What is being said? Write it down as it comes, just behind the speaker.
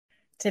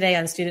Today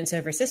on Students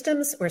Over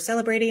Systems, we're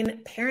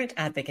celebrating parent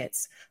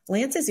advocates.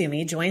 Lance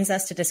Izumi joins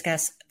us to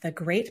discuss the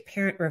Great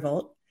Parent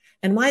Revolt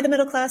and why the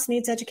middle class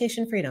needs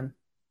education freedom.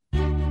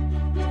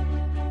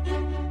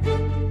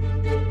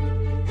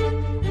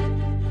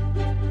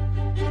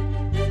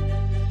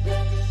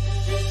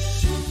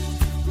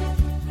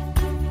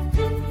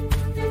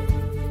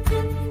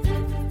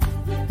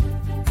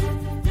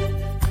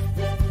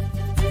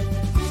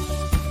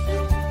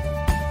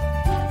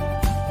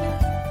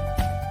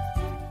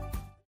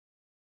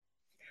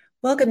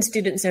 Welcome,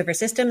 Students Over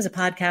Systems, a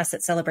podcast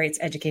that celebrates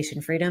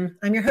education freedom.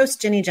 I'm your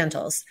host, Jenny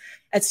Gentles.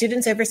 At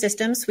Students Over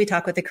Systems, we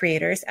talk with the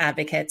creators,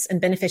 advocates,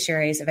 and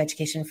beneficiaries of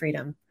education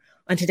freedom.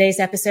 On today's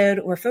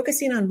episode, we're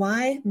focusing on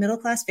why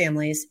middle-class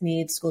families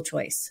need school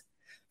choice.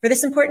 For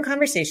this important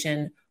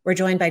conversation, we're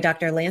joined by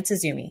Dr. Lance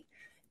Izumi,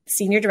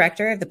 Senior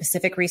Director of the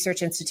Pacific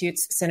Research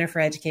Institute's Center for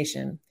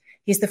Education.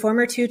 He's the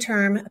former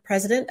two-term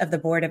president of the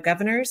Board of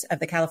Governors of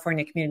the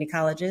California Community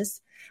Colleges,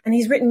 and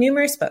he's written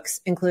numerous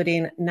books,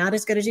 including Not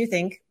as Good as You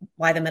Think,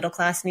 Why the Middle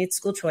Class Needs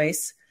School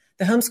Choice,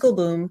 The Homeschool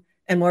Boom,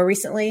 and more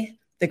recently,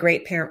 The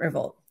Great Parent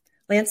Revolt.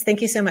 Lance,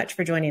 thank you so much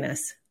for joining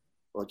us.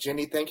 Well,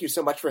 Jenny, thank you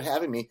so much for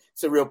having me.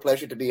 It's a real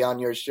pleasure to be on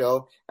your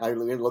show. I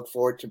really look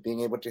forward to being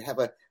able to have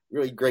a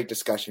really great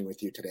discussion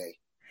with you today.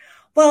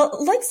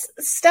 Well, let's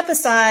step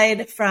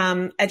aside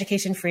from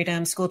education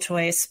freedom, school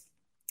choice,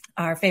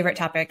 our favorite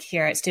topic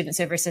here at Students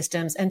Over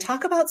Systems, and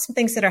talk about some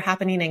things that are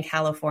happening in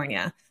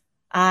California.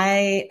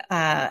 I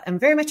am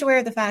very much aware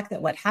of the fact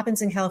that what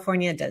happens in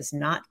California does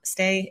not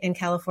stay in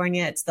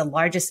California. It's the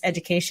largest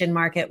education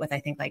market with, I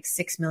think, like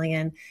 6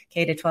 million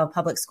K-12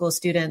 public school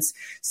students.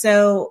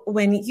 So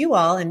when you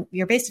all, and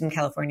you're based in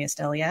California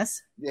still,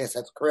 yes? Yes,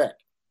 that's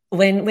correct.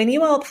 When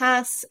you all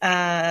pass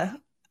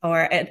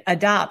or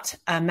adopt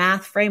a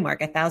math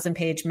framework, a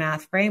 1,000-page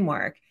math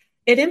framework,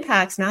 it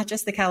impacts not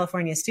just the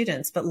California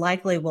students, but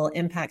likely will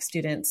impact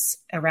students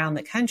around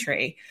the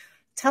country.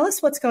 Tell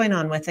us what's going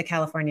on with the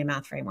California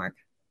math framework.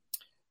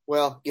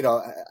 Well, there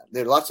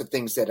are lots of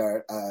things that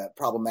are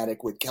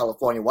problematic with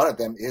California. One of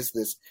them is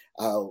this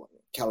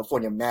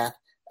California math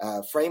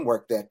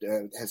framework that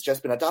has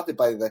just been adopted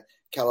by the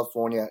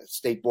California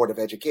State Board of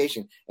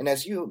Education. And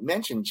as you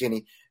mentioned,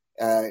 Ginny,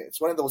 it's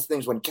one of those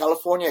things when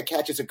California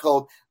catches a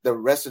cold, the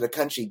rest of the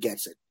country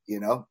gets it,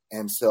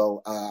 And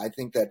so I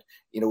think that,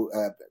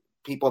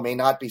 people may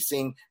not be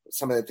seeing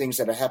some of the things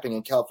that are happening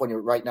in California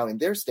right now in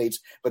their states,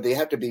 but they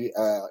have to be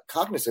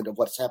cognizant of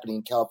what's happening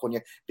in California,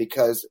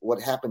 because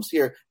what happens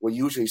here will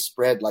usually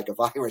spread like a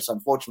virus,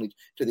 unfortunately,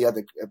 to the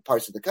other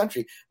parts of the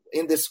country.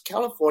 In this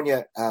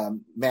California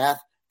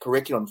math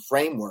curriculum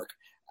framework,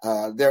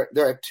 there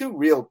are two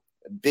real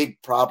big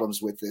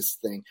problems with this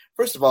thing.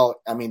 First of all,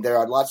 there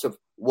are lots of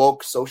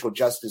woke social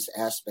justice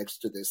aspects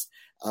to this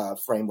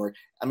framework.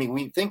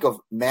 We think of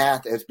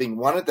math as being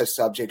one of the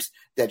subjects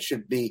that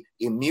should be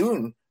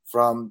immune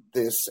from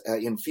this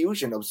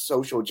infusion of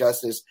social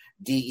justice,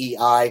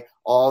 DEI,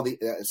 all the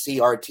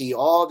CRT,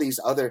 all these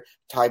other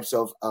types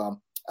of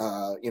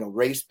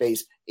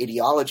race-based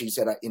ideologies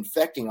that are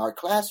infecting our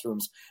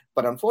classrooms.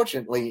 But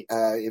unfortunately,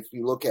 if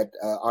you look at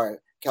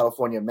our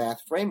California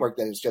math framework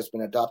that has just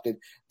been adopted,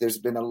 there's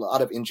been a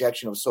lot of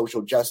injection of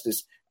social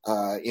justice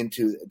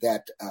into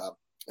that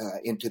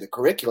into the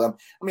curriculum.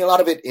 A lot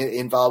of it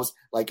involves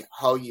like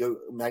how you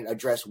might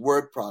address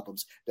word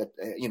problems, that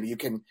you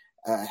can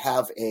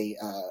have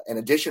an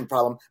addition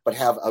problem, but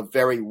have a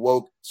very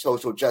woke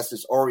social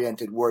justice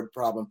oriented word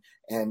problem.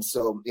 And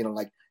so,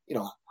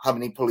 how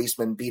many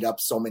policemen beat up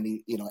so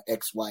many,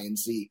 X, Y, and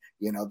Z,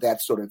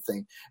 that sort of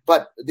thing.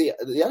 But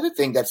the other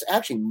thing that's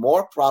actually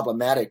more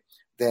problematic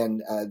than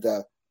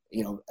the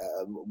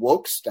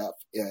woke stuff,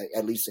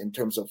 at least in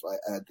terms of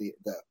the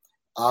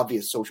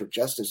obvious social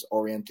justice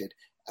oriented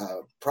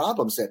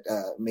problems that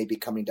may be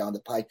coming down the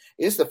pipe,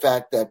 is the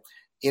fact that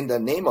in the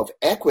name of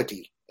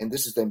equity, and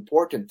this is the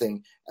important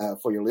thing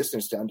for your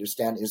listeners to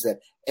understand, is that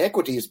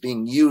equity is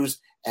being used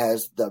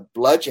as the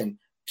bludgeon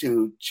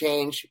to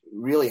change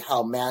really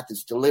how math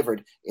is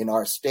delivered in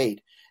our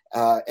state.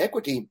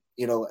 Equity,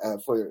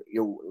 for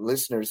your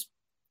listeners,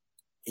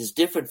 is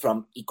different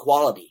from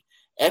equality.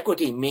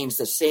 Equity means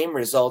the same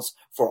results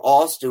for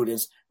all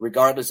students,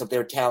 regardless of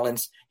their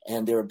talents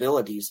and their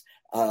abilities.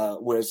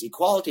 Whereas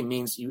equality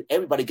means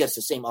everybody gets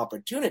the same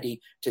opportunity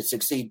to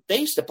succeed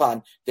based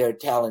upon their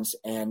talents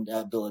and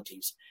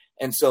abilities.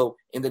 And so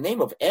in the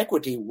name of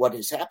equity, what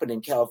has happened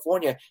in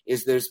California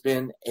is there's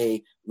been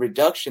a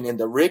reduction in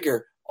the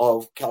rigor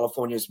of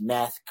California's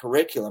math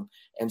curriculum.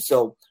 And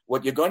so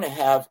what you're going to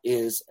have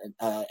is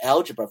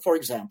algebra, for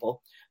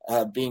example,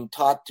 being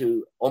taught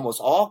to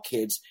almost all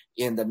kids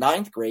in the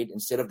 9th grade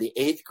instead of the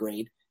 8th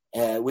grade,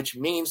 which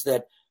means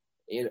that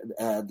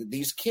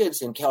these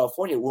kids in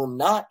California will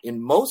not,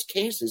 in most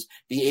cases,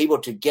 be able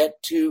to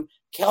get to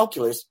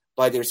calculus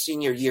by their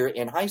senior year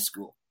in high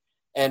school.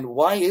 And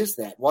why is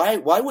that? Why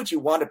would you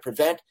want to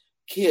prevent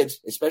kids,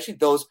 especially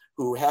those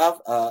who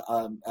have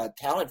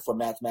talent for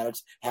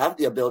mathematics, have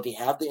the ability,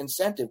 have the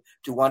incentive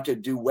to want to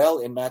do well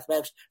in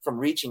mathematics from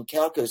reaching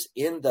calculus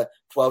in the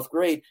 12th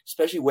grade,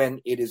 especially when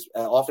it is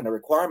often a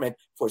requirement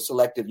for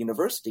selective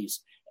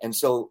universities. And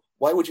so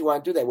why would you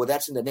want to do that? Well,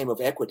 that's in the name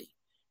of equity.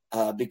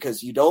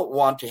 Because you don't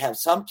want to have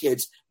some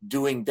kids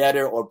doing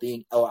better or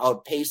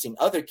outpacing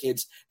other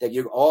kids, that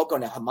you're all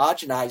going to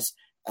homogenize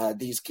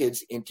these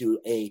kids into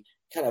a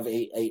kind of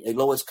a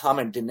lowest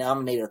common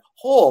denominator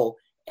whole,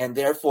 and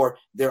therefore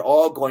they're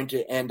all going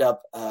to end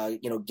up,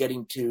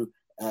 getting to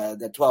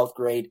the 12th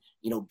grade,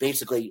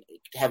 basically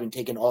having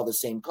taken all the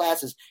same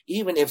classes,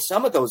 even if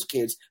some of those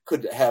kids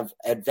could have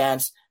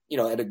advanced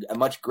at a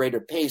much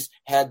greater pace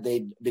had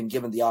they been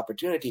given the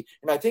opportunity.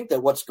 And I think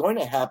that what's going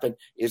to happen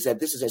is that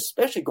this is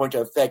especially going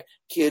to affect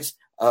kids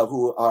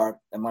who are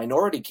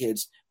minority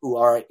kids who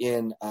are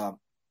in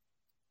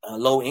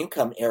low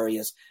income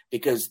areas,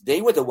 because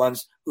they were the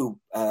ones who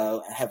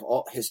have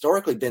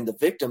historically been the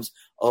victims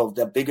of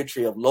the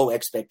bigotry of low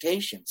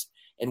expectations.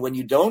 And when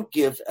you don't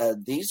give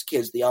these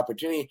kids the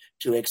opportunity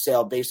to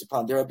excel based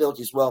upon their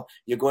abilities, well,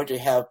 you're going to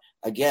have,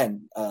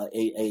 again,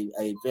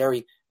 a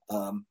very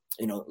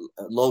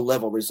low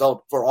level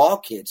result for all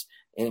kids,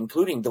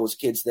 including those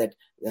kids that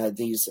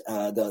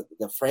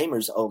the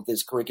framers of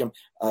this curriculum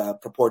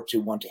purport to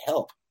want to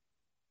help.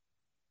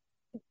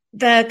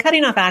 The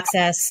cutting off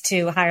access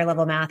to higher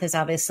level math is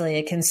obviously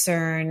a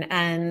concern,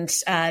 and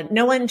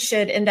no one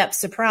should end up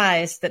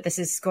surprised that this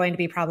is going to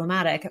be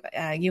problematic.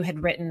 You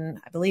had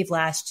written, I believe,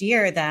 last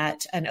year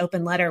that an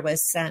open letter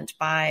was sent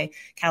by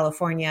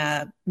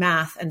California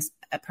math and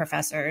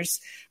professors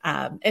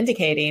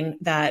indicating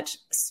that,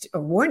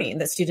 warning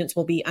that students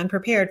will be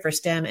unprepared for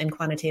STEM and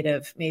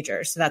quantitative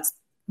majors. So that's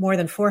more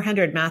than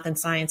 400 math and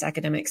science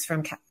academics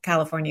from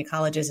California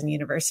colleges and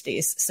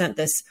universities sent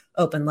this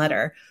open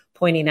letter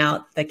pointing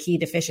out the key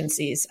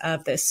deficiencies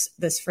of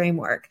this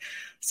framework.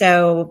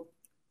 So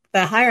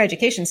the higher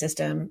education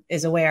system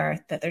is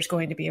aware that there's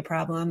going to be a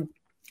problem,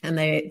 and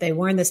they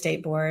warn the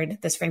state board.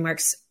 This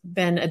framework's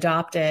been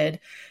adopted,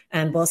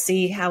 and we'll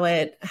see how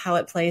it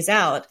plays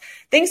out.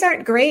 Things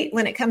aren't great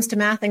when it comes to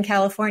math in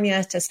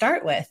California to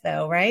start with,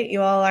 though, right?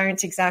 You all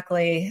aren't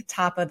exactly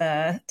top of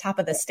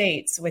the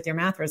states with your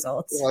math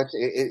results. Well,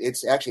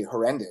 it's actually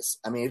horrendous.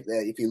 I mean,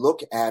 if you look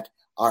at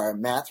our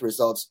math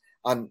results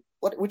on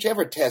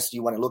whichever test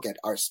you want to look at,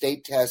 our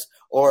state test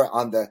or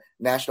on the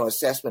National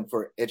Assessment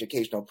for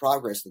Educational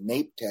Progress, the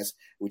NAEP test,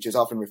 which is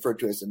often referred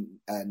to as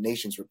a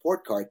nation's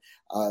report card,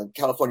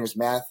 California's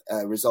math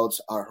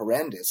results are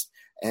horrendous.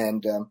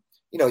 And,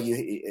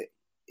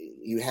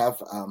 you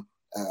have,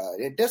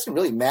 it doesn't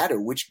really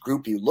matter which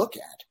group you look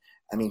at.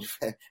 I mean,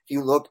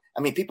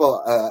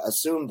 people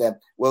assume that,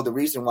 well, the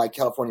reason why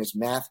California's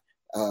math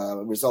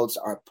results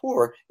are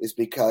poor is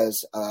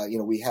because,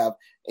 we have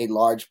a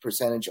large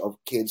percentage of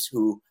kids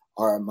who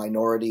are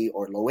minority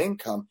or low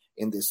income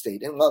in this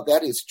state. And while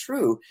that is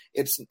true,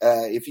 it's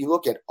if you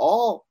look at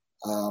all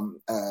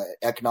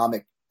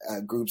economic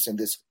groups in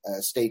this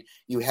state,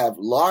 you have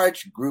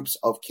large groups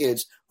of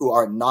kids who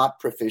are not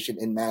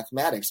proficient in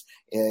mathematics.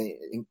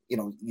 You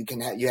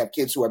have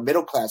kids who are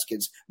middle class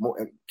kids,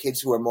 kids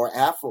who are more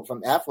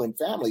from affluent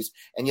families,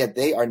 and yet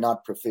they are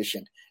not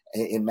proficient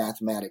in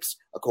mathematics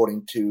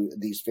according to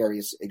these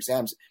various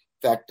exams.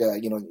 In fact,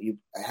 you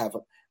have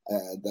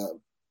the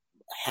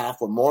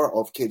half or more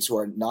of kids who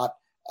are not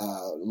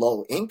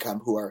low income,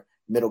 who are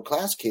middle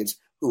class kids,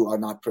 who are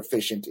not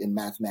proficient in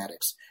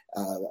mathematics,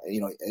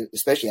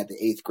 especially at the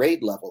 8th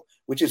grade level,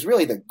 which is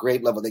really the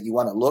grade level that you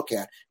want to look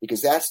at,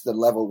 because that's the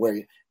level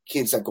where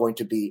kids are going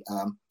to be,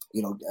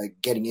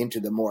 getting into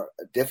the more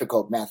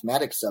difficult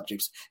mathematics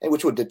subjects, and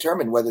which would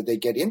determine whether they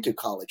get into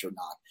college or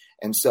not.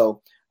 And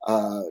so,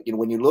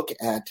 when you look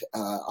at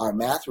our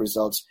math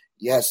results,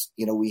 yes,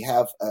 we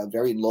have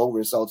very low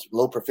results,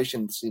 low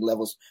proficiency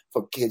levels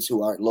for kids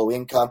who are low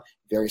income,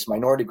 various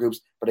minority groups.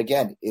 But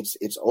again,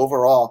 it's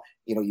overall,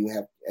 you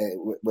have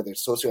whether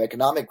it's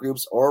socioeconomic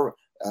groups or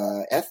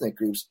ethnic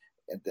groups,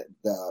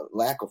 the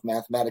lack of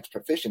mathematics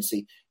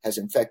proficiency has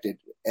infected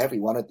every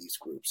one of these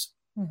groups.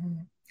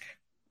 Mm-hmm.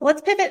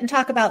 Let's pivot and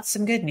talk about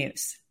some good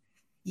news.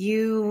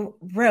 You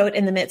wrote,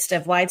 in the midst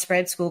of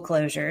widespread school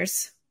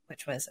closures,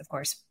 which was, of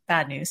course,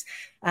 bad news,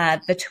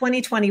 the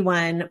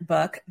 2021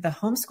 book, The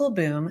Homeschool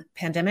Boom,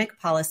 Pandemic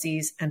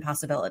Policies and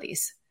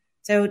Possibilities.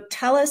 So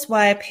tell us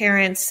why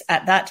parents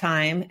at that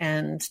time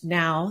and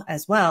now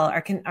as well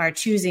are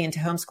choosing to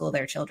homeschool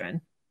their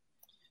children.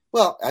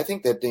 Well, I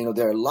think that,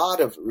 there are a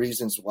lot of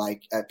reasons why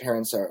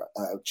parents are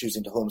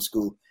choosing to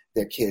homeschool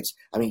their kids.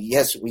 I mean,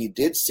 yes, we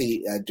did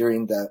see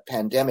during the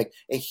pandemic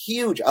a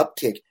huge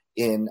uptick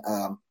in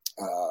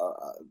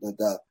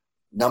the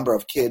number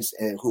of kids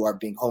who are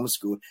being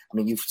homeschooled. I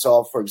mean, you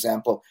saw, for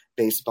example,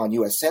 based upon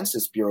U.S.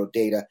 Census Bureau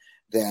data,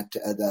 that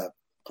the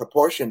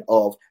proportion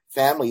of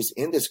families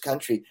in this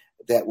country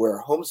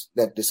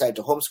that decided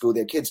to homeschool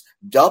their kids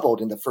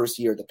doubled in the first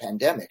year of the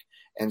pandemic.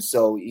 And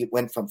so it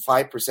went from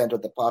 5%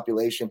 of the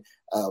population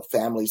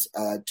families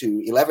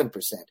to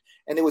 11%.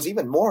 And it was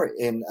even more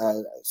in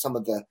some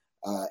of the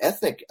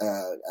ethnic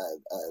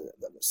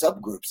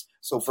subgroups.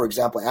 So, for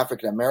example,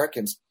 African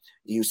Americans,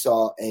 you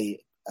saw a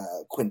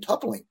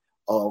quintupling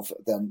of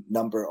the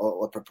number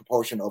or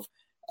proportion of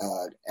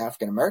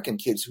African American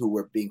kids who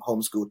were being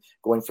homeschooled,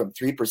 going from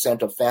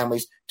 3% of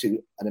families to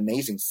an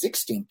amazing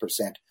 16%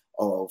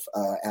 of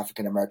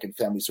African American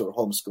families who are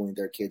homeschooling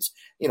their kids.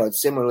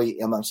 Similarly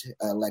amongst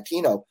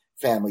Latino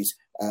families,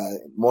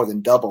 more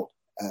than double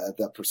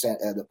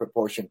the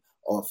proportion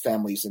of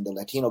families in the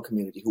Latino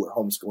community who are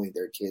homeschooling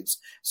their kids.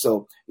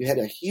 So you had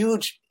a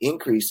huge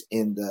increase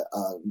in the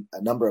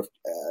number of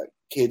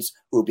kids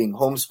who are being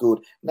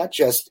homeschooled, not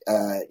just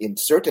in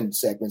certain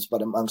segments,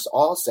 but amongst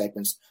all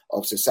segments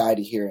of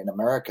society here in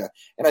America.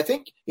 And I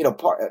think,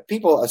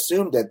 people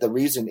assume that the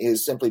reason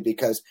is simply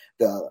because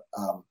the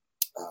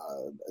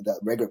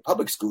regular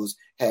public schools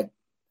had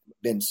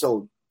been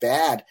so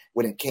bad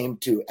when it came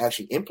to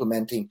actually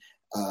implementing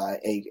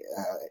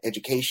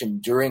education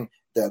during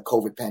the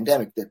COVID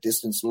pandemic. The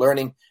distance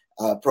learning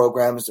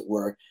programs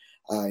were,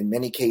 in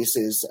many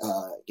cases,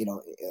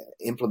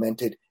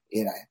 implemented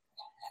in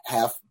a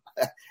half,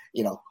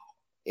 in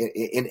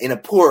a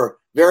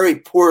very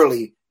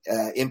poorly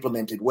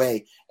implemented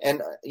way.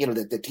 And,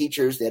 the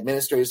teachers, the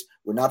administrators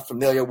were not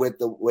familiar with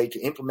the way to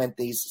implement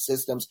these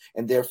systems.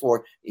 And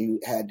therefore, you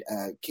had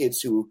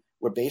kids who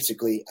were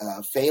basically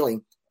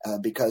failing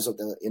because of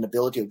the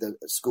inability of the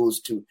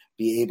schools to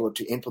be able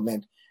to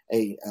implement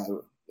a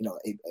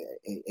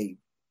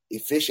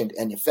efficient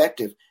and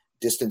effective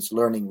distance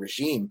learning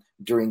regime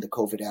during the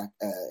COVID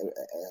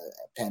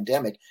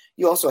pandemic.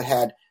 You also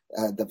had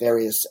the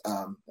various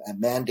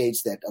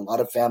mandates that a lot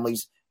of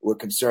families were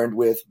concerned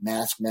with,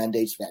 mask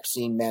mandates,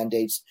 vaccine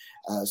mandates.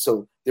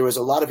 So there was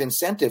a lot of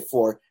incentive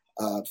for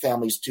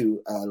families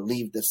to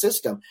leave the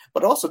system.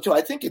 But also, too,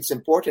 I think it's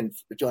important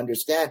to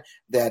understand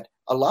that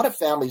a lot of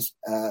families,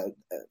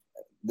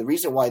 the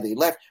reason why they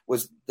left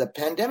was the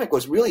pandemic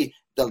was really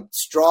the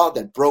straw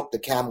that broke the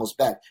camel's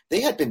back.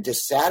 They had been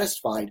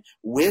dissatisfied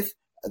with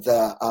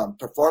the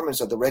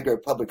performance of the regular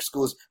public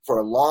schools for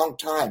a long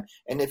time.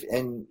 And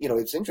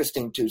it's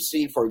interesting to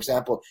see, for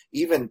example,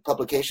 even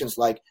publications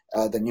like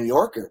the New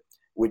Yorker,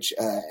 which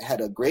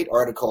had a great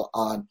article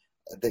on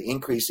the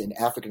increase in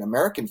African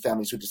American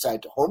families who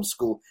decided to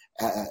homeschool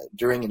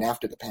during and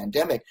after the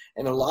pandemic.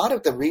 And a lot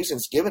of the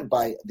reasons given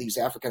by these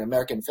African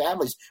American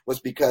families was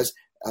because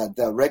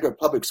the regular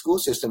public school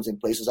systems in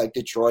places like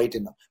Detroit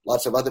and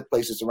lots of other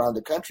places around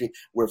the country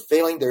were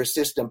failing their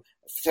system,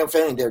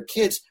 failing their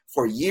kids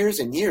for years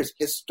and years.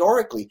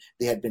 Historically,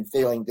 they had been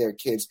failing their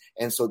kids.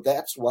 And so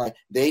that's why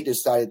they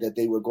decided that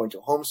they were going to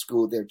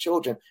homeschool their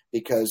children,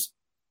 because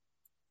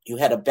you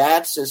had a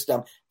bad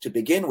system to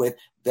begin with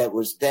that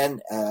was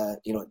then,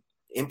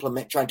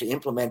 trying to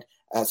implement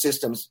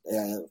systems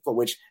for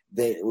which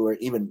they were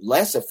even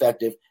less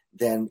effective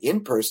than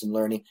in-person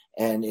learning.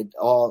 And it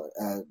all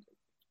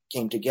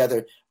came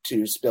together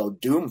to spell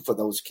doom for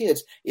those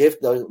kids if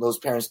those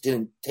parents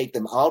didn't take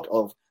them out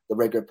of the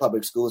regular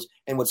public schools.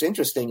 And what's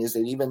interesting is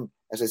that even,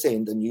 as I say,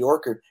 in the New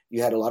Yorker,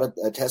 you had a lot of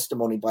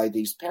testimony by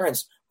these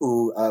parents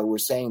who were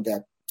saying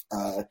that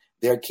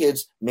their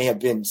kids may have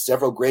been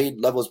several grade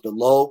levels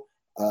below,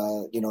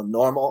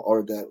 normal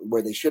or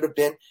where they should have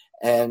been.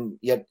 And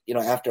yet,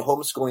 after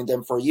homeschooling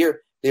them for a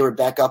year, they were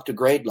back up to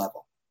grade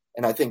level.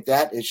 And I think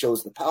that it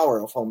shows the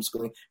power of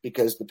homeschooling,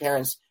 because the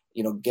parents,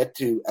 get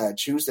to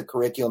choose the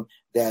curriculum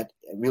that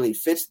really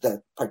fits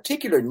the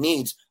particular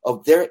needs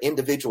of their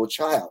individual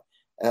child.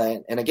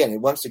 And again,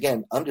 it once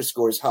again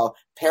underscores how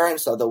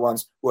parents are the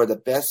ones who are the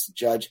best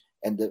judge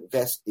and the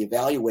best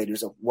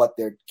evaluators of what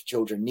their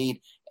children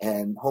need.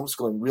 And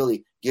homeschooling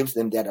really gives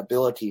them that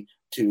ability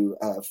to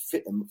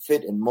fit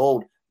and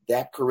mold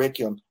that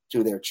curriculum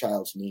to their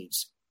child's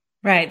needs.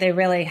 Right. They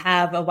really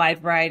have a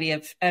wide variety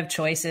of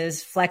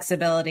choices,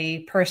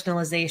 flexibility,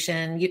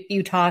 personalization.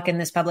 You talk in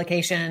this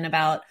publication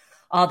about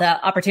all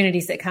the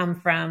opportunities that come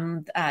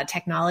from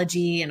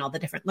technology and all the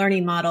different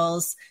learning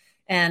models.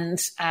 And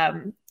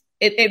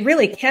it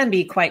really can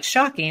be quite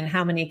shocking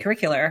how many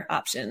curricular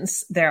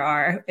options there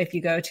are. If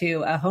you go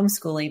to a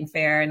homeschooling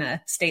fair in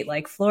a state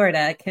like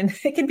Florida,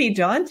 it can be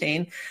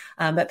daunting,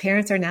 but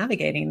parents are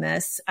navigating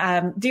this.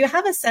 Do you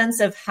have a sense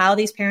of how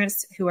these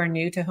parents who are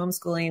new to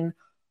homeschooling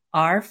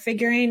are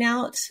figuring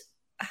out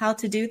how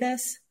to do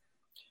this?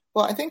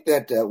 Well, I think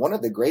that one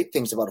of the great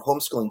things about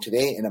homeschooling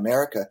today in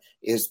America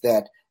is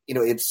that,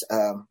 it's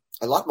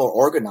a lot more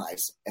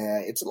organized.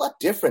 It's a lot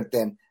different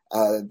than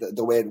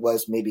the way it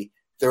was maybe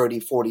 30,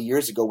 40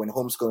 years ago when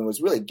homeschooling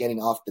was really getting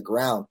off the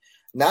ground.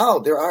 Now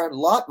there are a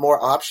lot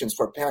more options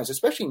for parents,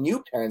 especially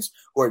new parents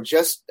who are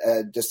just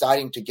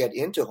deciding to get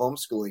into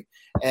homeschooling.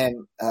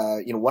 And,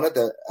 one of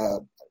the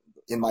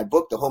in my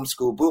book, The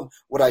Homeschool Boom,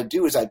 what I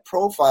do is I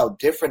profile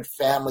different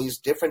families,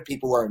 different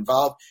people who are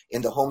involved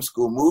in the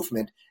homeschool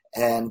movement,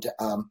 and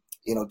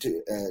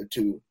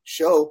to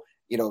show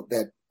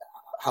that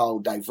how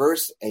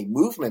diverse a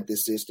movement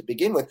this is to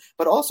begin with,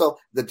 but also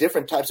the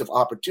different types of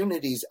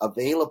opportunities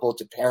available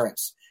to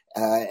parents.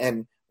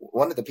 And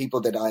one of the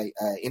people that I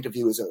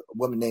interview is a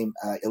woman named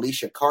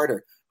Alicia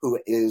Carter, who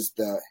is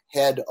the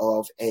head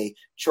of a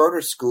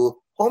charter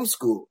school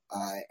homeschool.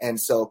 And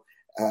so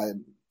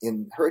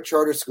in her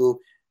charter school,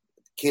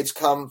 kids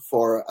come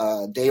for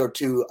a day or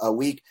two a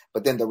week,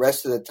 but then the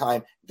rest of the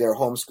time they're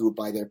homeschooled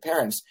by their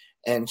parents.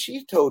 And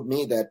she told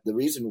me that the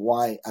reason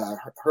why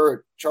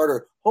her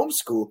charter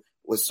homeschool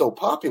was so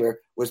popular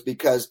was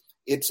because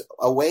it's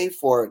a way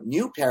for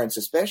new parents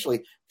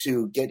especially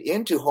to get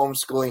into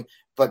homeschooling,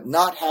 but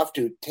not have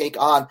to take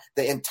on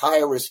the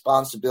entire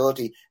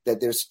responsibility that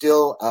there's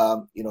still,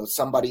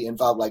 somebody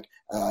involved, like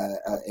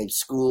a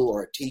school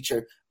or a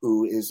teacher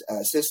who is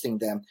assisting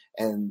them.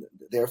 And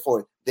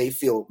therefore they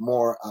feel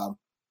more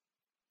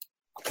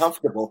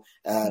comfortable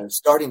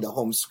starting the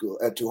homeschool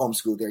to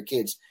homeschool their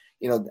kids.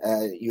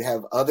 You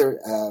have other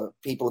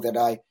people that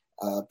I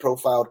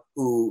profiled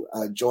who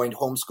joined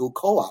homeschool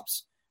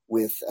co-ops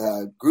with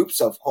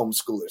groups of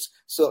homeschoolers.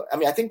 So, I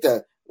mean, I think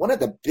one of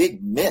the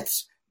big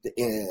myths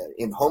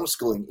in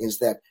homeschooling is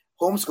that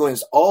homeschooling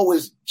is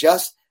always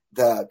just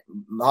the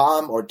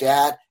mom or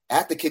dad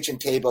at the kitchen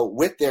table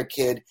with their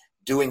kid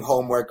doing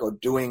homework or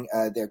doing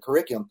their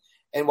curriculum.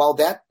 And while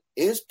that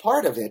is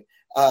part of it,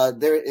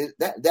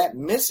 that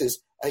misses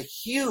a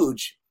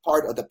huge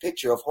part of the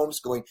picture of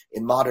homeschooling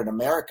in modern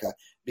America,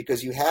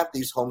 because you have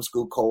these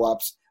homeschool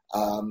co-ops,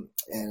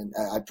 and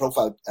I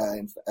profiled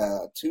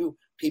two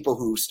people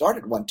who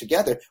started one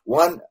together,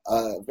 one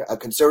a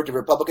conservative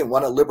Republican,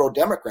 one a liberal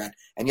Democrat,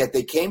 and yet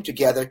they came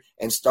together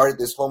and started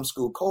this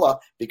homeschool co-op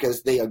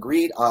because they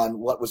agreed on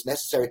what was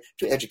necessary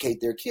to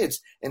educate their kids.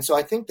 And so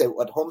I think that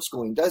what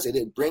homeschooling does,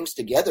 it brings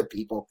together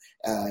people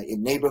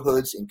in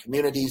neighborhoods, in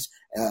communities,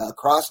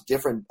 across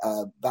different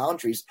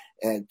boundaries,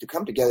 and to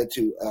come together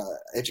to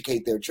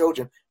educate their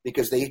children,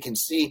 because they can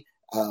see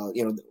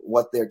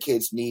what their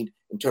kids need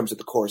in terms of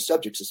the core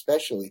subjects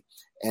especially.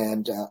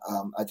 And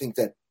I think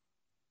that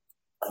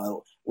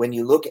when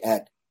you look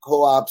at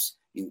co-ops,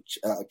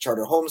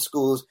 charter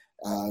homeschools,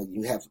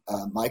 you have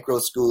micro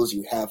schools,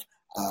 you have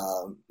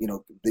a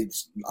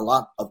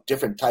lot of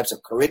different types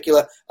of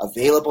curricula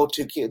available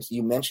to kids.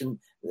 You mentioned,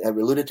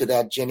 alluded to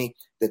that, Jenny,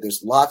 that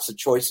there's lots of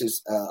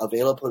choices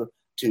available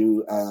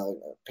to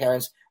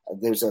parents.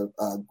 There's a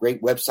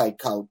great website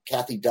called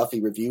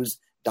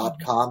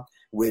KathyDuffyReviews.com,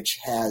 which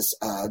has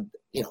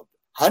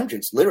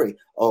hundreds, literally,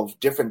 of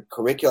different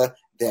curricula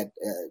that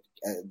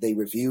they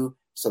review,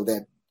 so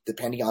that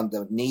depending on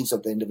the needs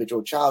of the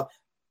individual child,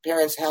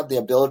 parents have the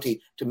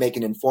ability to make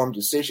an informed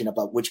decision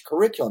about which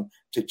curriculum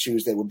to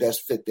choose that will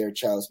best fit their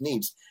child's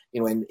needs.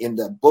 In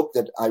the book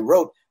that I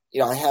wrote,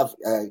 I have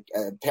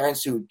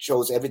parents who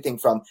chose everything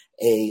from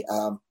a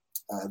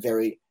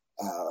very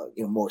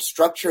more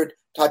structured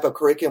type of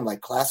curriculum,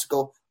 like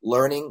classical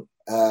learning,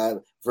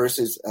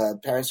 versus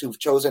parents who've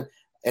chosen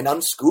an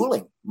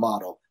unschooling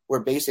model, where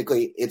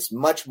basically it's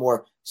much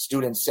more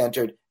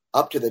student-centered,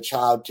 up to the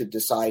child to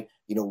decide,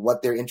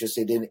 what they're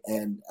interested in,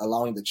 and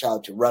allowing the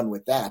child to run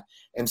with that.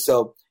 And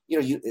so,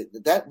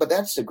 but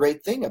that's the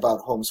great thing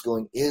about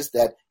homeschooling, is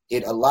that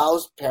it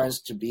allows parents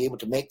to be able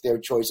to make their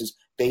choices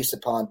based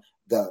upon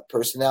the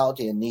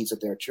personality and needs of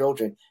their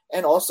children,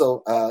 and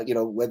also,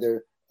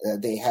 whether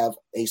they have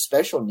a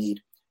special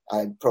need.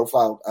 I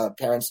profile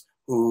parents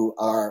who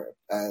are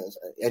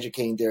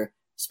educating their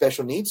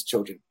special needs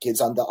children, kids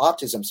on the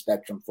autism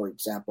spectrum, for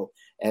example.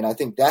 And I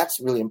think that's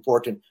really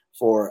important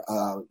for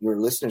your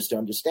listeners to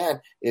understand,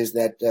 is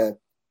that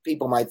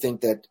people might think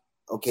that,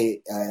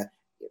 okay,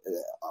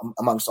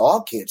 amongst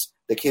all kids,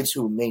 the kids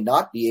who may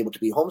not be able to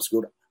be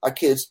homeschooled are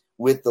kids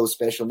with those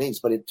special needs.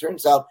 But it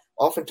turns out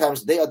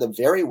oftentimes they are the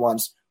very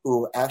ones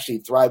who actually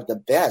thrive the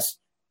best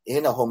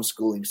in a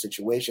homeschooling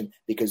situation,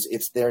 because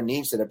it's their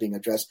needs that are being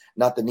addressed,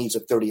 not the needs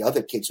of 30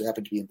 other kids who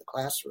happen to be in the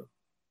classroom.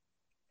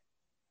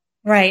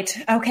 Right.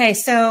 Okay.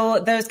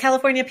 So those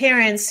California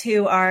parents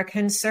who are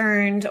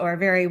concerned or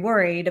very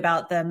worried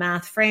about the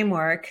math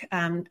framework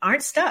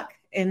aren't stuck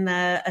in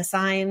the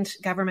assigned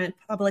government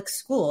public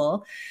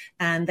school,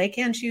 and they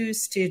can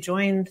choose to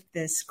join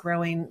this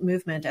growing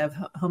movement of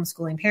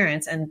homeschooling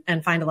parents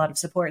and find a lot of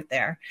support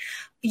there.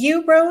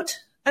 You wrote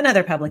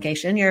another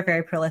publication, you're a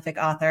very prolific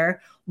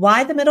author,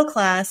 Why the Middle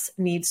Class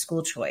Needs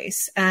School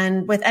Choice.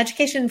 And with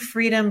education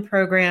freedom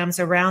programs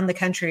around the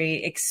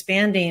country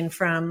expanding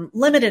from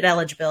limited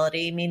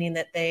eligibility, meaning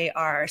that they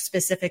are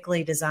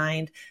specifically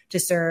designed to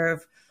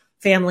serve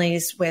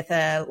families with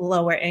a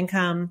lower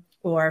income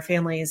or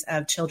families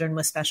of children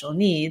with special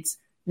needs,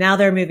 now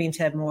they're moving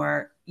to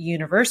more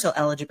universal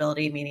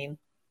eligibility, meaning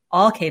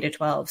all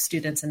K-12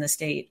 students in the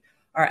state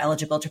are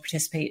eligible to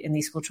participate in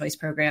these school choice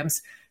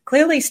programs.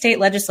 Clearly, state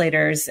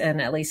legislators in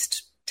at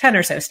least 10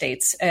 or so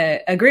states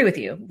agree with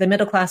you. The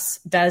middle class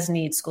does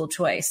need school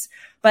choice.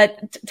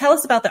 But tell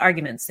us about the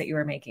arguments that you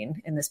were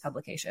making in this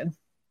publication.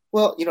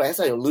 Well,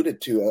 as I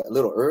alluded to a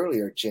little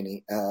earlier,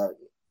 Ginny,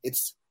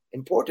 it's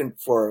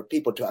important for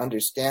people to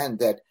understand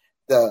that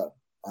the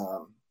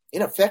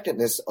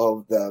ineffectiveness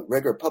of the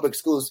regular public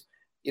schools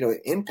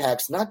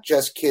impacts not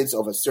just kids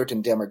of a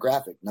certain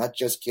demographic, not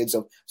just kids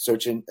of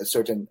certain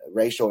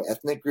racial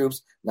ethnic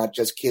groups, not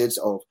just kids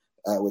of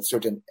with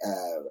certain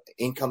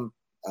income,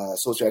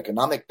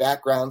 socioeconomic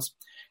backgrounds.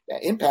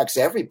 impacts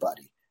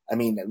everybody. I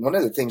mean, one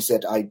of the things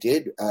that I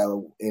did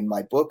in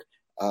my book,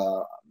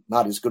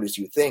 Not As Good As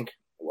You Think,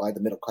 Why the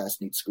Middle Class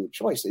Needs School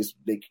Choice, is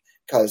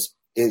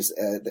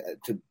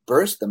to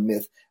burst the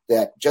myth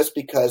that just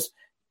because,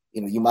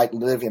 you might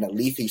live in a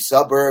leafy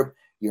suburb,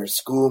 your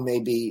school may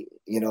be,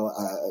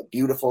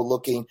 beautiful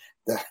looking,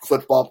 the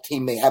football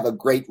team may have a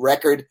great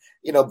record,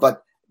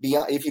 but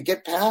beyond, if you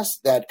get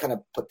past that kind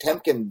of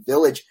Potemkin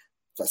village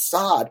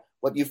facade,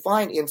 what you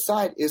find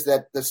inside is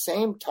that the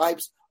same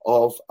types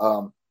of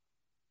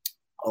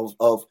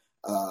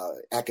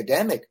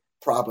academic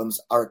problems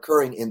are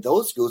occurring in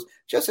those schools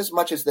just as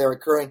much as they're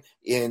occurring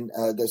in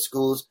the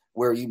schools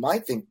where you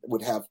might think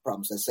would have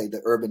problems, let's say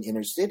the urban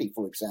inner city,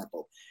 for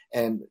example.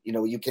 And,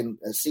 you can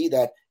see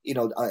that,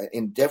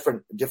 in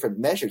different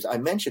measures. I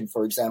mentioned,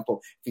 for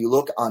example, if you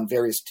look on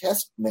various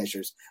test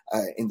measures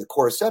in the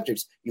core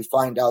subjects, you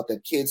find out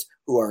that kids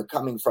who are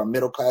coming from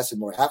middle class and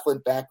more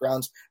affluent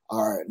backgrounds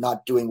are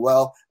not doing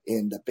well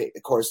in the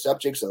core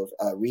subjects of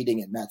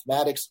reading and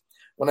mathematics.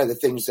 One of the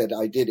things that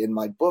I did in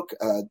my book,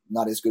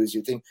 Not As Good As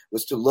You Think,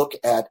 was to look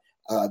at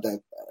the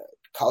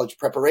college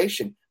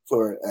preparation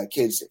for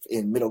kids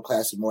in middle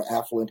class and more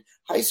affluent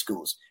high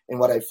schools. And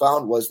what I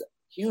found was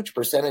huge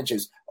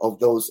percentages of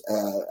those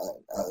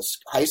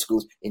high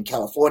schools in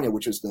California,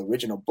 which was the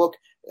original book,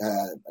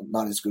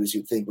 Not As Good As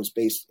You Think, was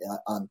based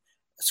on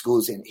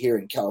schools here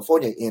in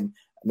California in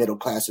middle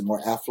class and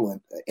more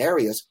affluent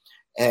areas.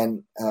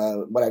 And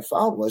what I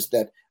found was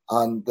that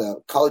on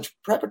the college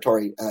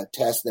preparatory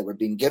tests that were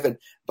being given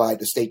by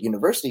the state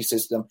university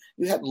system,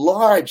 you had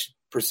large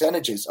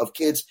percentages of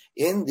kids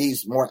in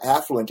these more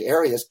affluent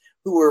areas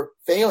who were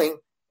failing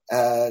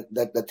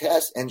the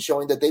test and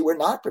showing that they were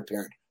not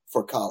prepared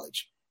for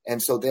college.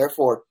 And so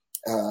therefore,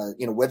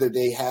 whether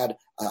they had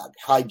a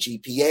high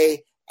GPA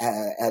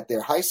at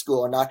their high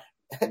school or not,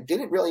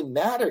 didn't really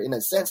matter, in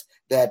a sense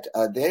that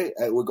they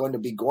were going to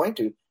be going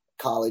to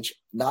college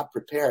not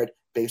prepared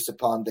based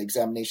upon the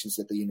examinations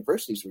that the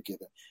universities were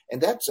given. And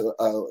that's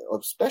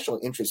of special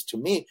interest to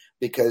me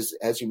because,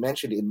 as you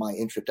mentioned in my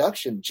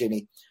introduction,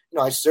 Ginny,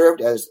 I served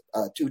as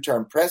a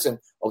two-term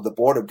president of the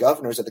Board of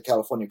Governors of the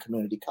California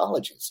Community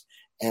Colleges.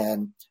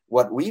 And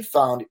what we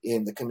found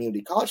in the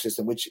community college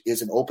system, which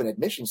is an open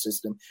admission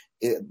system,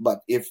 but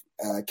if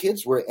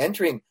kids were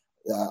entering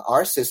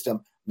our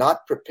system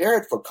not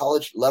prepared for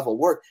college level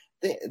work,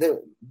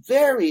 the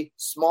very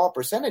small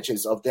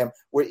percentages of them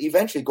were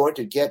eventually going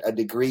to get a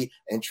degree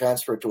and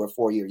transfer to a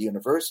four-year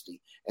university.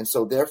 And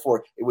so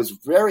therefore, it was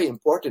very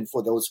important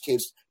for those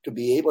kids to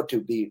be able to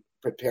be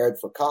prepared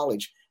for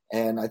college.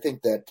 And I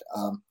think that,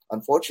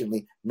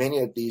 unfortunately, many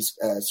of these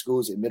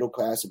schools in middle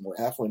class and more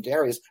affluent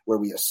areas where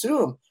we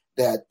assume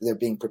that they're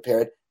being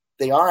prepared,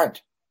 they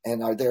aren't,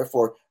 and are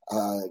therefore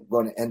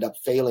going to end up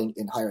failing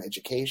in higher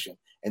education.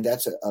 And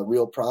that's a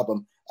real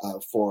problem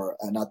for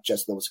not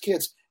just those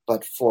kids,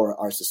 but for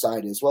our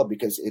society as well,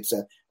 because it's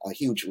going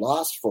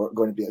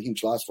to be a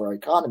huge loss for our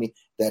economy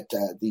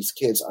that these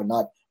kids are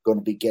not going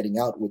to be getting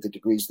out with the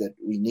degrees that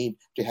we need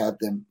to have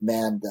them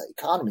man the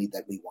economy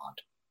that we want.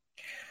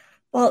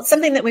 Well,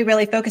 something that we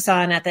really focus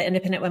on at the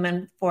Independent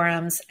Women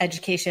Forum's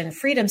Education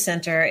Freedom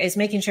Center is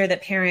making sure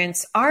that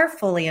parents are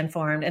fully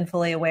informed and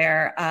fully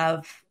aware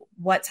of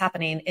what's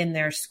happening in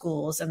their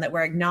schools and that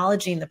we're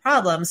acknowledging the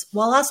problems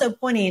while also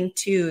pointing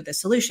to the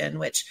solution,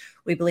 which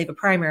we believe a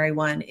primary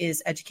one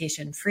is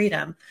education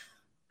freedom.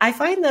 I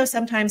find, though,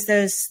 sometimes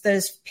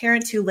those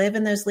parents who live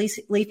in those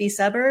leafy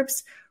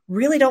suburbs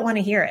really don't want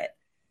to hear it.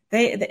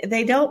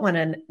 They don't want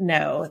to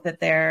know that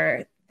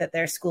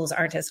their schools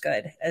aren't as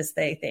good as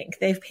they think.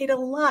 They've paid a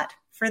lot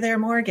for their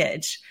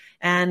mortgage,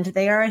 and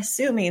they are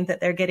assuming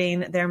that they're getting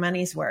their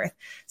money's worth.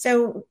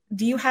 So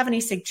do you have any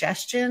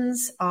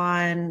suggestions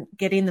on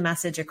getting the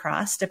message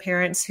across to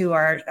parents who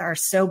are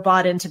so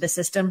bought into the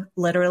system,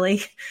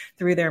 literally,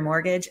 through their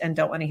mortgage and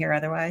don't want to hear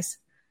otherwise?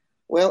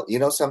 Well,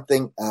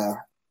 something,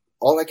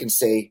 all I can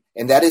say,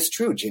 and that is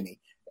true, Ginny.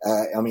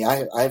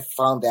 I've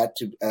found that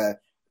to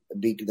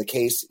be the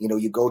case.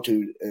 You go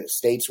to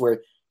states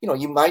where,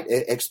 you might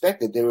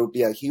expect that there will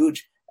be a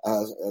huge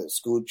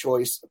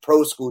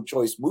pro school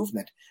choice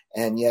movement,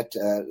 and yet,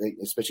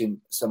 especially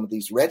in some of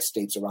these red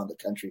states around the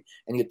country,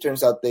 and it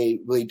turns out they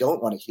really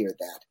don't want to hear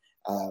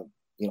that.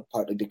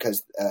 Partly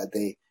because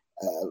they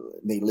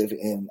may live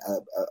in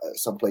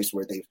some place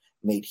where they've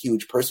made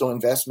huge personal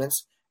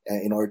investments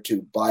in order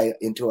to buy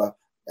into a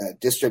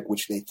district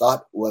which they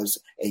thought was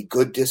a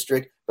good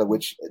district, but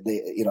which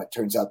it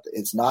turns out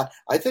it's not.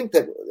 I think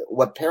that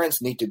what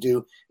parents need to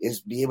do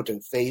is be able to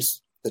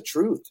face the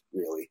truth,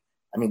 really.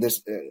 I mean,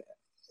 there's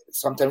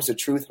sometimes the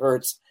truth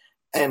hurts,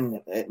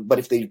 but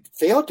if they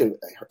fail to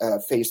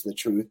face the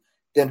truth,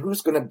 then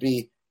who's going to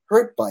be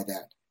hurt by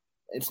that?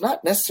 It's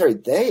not necessarily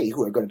they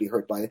who are going to be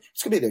hurt by it.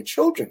 It's going to be their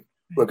children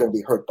who are going to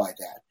be hurt by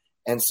that.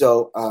 And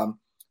so,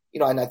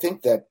 and I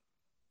think that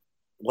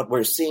what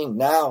we're seeing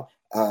now,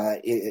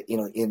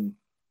 in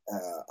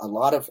a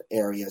lot of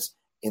areas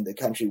in the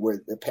country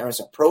where the parents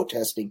are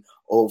protesting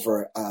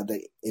over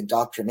the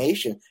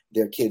indoctrination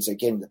their kids are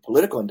getting, the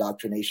political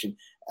indoctrination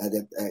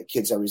that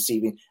kids are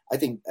receiving. I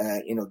think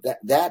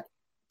that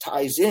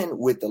ties in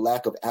with the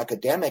lack of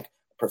academic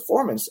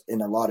performance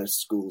in a lot of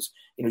schools.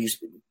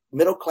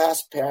 Middle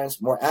class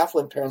parents, more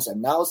affluent parents are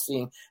now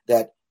seeing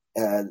that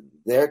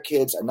their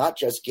kids are not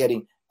just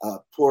getting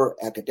poor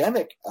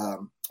academic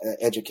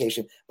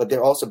education, but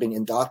they're also being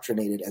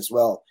indoctrinated as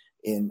well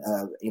in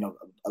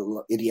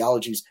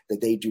ideologies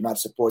that they do not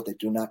support, that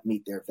do not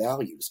meet their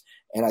values.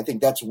 And I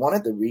think that's one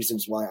of the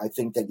reasons why I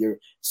think that you're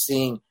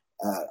seeing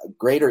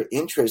greater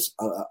interest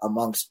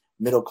amongst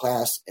middle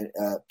class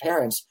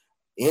parents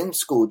in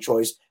school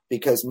choice,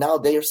 because now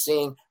they are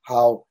seeing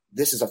how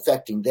this is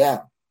affecting them.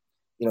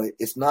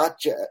 It's not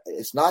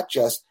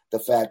just the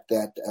fact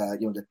that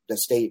the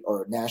state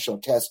or national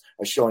tests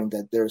are showing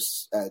that their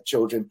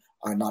children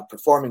are not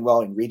performing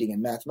well in reading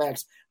and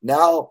mathematics.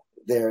 Now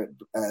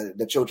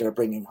the children are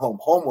bringing home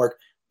homework,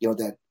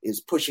 that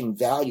is pushing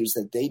values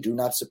that they do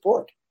not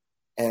support,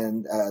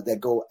 and that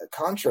go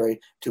contrary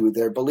to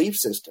their belief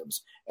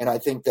systems. And I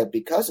think that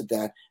because of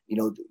that,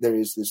 there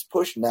is this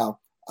push now.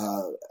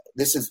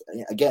 This is,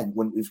 again,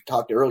 when we've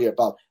talked earlier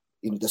about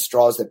the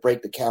straws that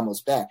break the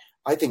camel's back.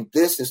 I think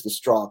this is the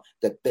straw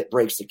that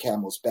breaks the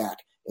camel's back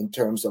in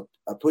terms of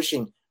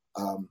pushing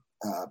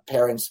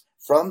parents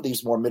from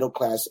these more middle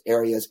class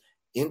areas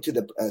into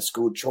the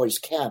school choice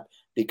camp,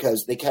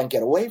 because they can't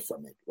get away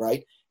from it,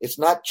 right? It's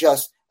not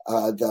just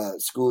the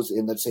schools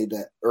in, let's say,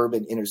 the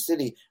urban inner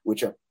city,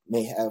 which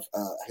may have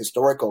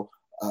historical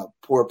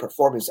poor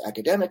performance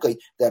academically,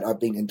 that are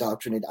being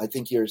indoctrinated. I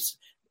think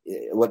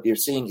what you're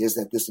seeing is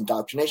that this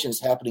indoctrination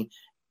is happening,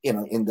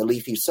 in the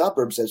leafy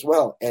suburbs as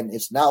well, and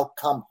it's now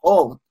come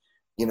home,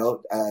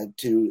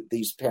 to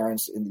these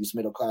parents in these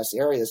middle class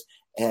areas,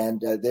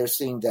 and they're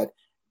seeing that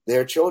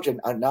their children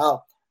are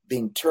now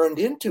being turned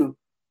into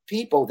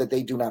people that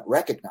they do not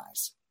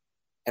recognize.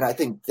 And I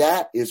think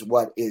that is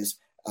what is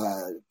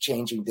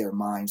changing their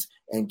minds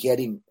and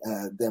getting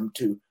them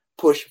to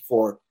push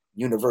for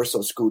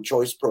universal school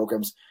choice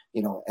programs,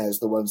 as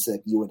the ones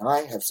that you and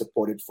I have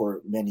supported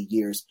for many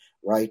years,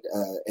 right?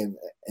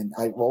 And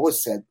I've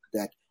always said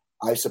that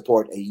I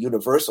support a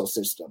universal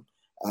system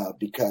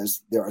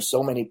because there are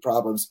so many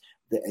problems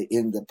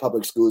in the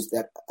public schools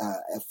that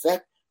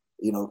affect,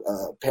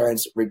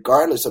 parents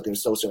regardless of their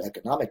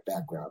socioeconomic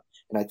background.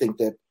 And I think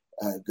that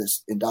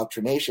this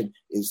indoctrination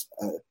is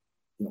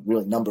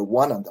really number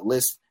one on the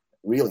list,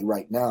 really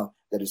right now,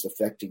 that is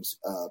affecting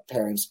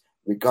parents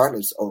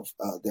regardless of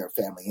their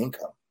family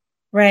income.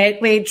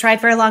 Right. We tried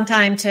for a long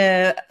time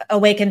to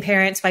awaken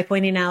parents by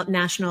pointing out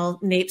national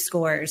NAEP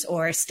scores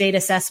or state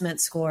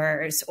assessment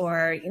scores,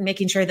 or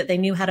making sure that they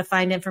knew how to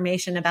find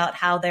information about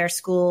how their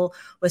school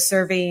was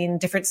serving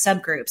different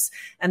subgroups.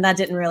 And that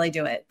didn't really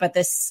do it. But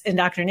this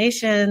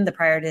indoctrination, the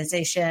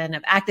prioritization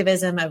of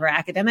activism over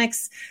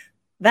academics,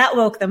 that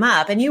woke them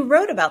up. And you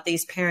wrote about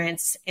these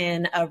parents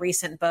in a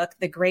recent book,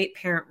 The Great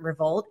Parent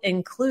Revolt,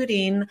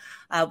 including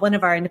one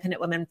of our Independent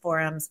Women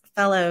Forum's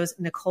fellows,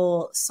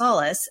 Nicole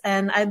Solis.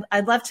 And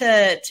I'd love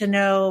to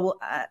know,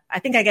 I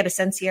think I get a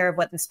sense here of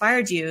what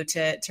inspired you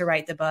to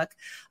write the book.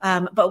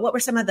 But what were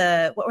some of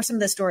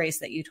the stories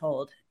that you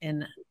told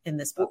in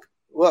this book?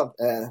 Well,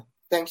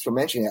 thanks for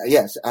mentioning it.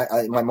 Yes,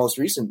 my most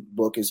recent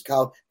book is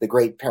called The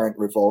Great Parent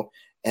Revolt,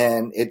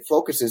 and it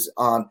focuses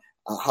on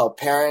how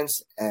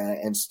parents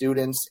and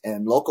students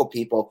and local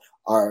people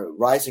are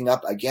rising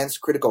up against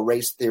critical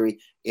race theory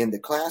in the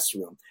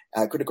classroom.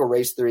 Critical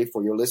race theory,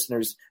 for your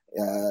listeners,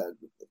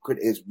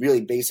 is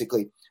really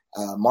basically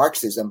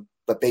Marxism,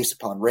 but based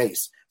upon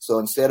race. So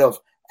instead of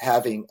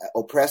having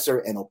oppressor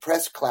and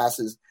oppressed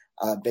classes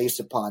based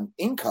upon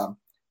income,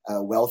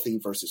 wealthy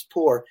versus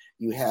poor,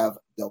 you have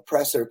the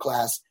oppressor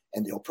class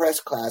and the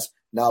oppressed class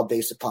now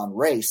based upon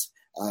race,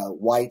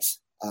 whites,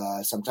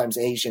 sometimes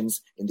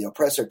Asians in the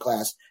oppressor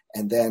class,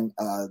 and then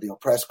the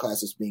oppressed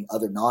classes being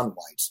other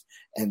non-whites.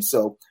 And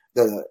so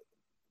the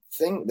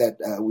thing that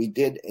we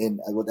did in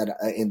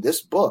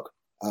this book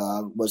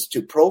was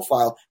to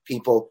profile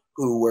people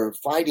who were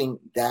fighting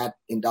that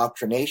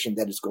indoctrination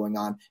that is going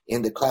on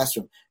in the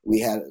classroom.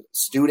 We had a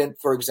student,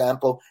 for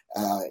example,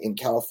 in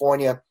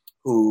California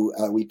who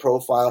we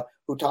profiled,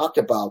 who talked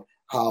about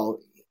how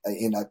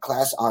in a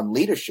class on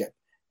leadership,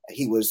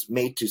 he was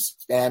made to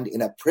stand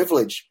in a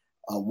privilege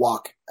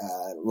walk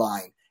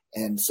line.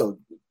 And so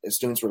the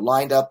students were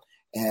lined up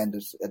and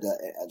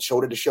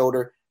shoulder to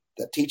shoulder,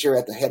 the teacher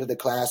at the head of the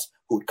class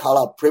who would call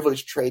out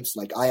privileged traits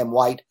like I am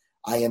white,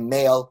 I am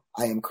male,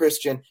 I am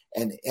Christian.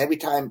 And every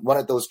time one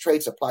of those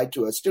traits applied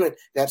to a student,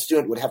 that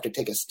student would have to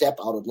take a step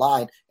out of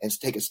line and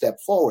take a step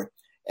forward.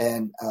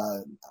 And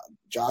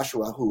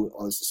Joshua, who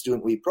was the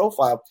student we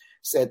profiled,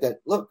 said that,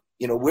 look,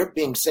 we're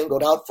being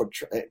singled out for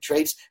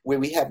traits where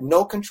we have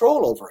no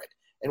control over it.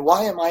 And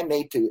why am I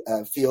made to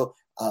feel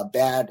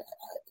bad,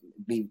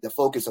 be the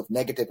focus of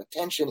negative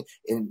attention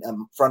in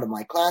front of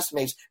my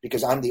classmates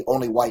because I'm the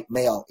only white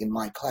male in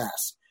my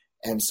class?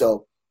 And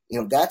so,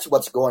 that's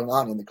what's going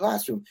on in the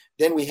classroom.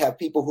 Then we have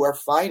people who are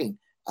fighting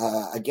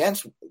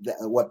against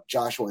what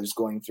Joshua is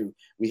going through.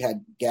 We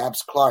had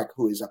Gabs Clark,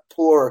 who is a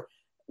poor,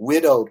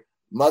 widowed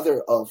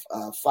mother of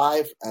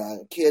 5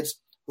 kids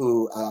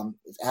who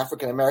is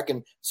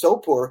African-American, so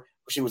poor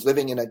she was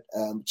living in a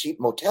cheap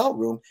motel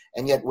room.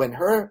 And yet when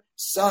her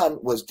son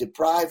was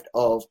deprived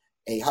of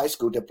a high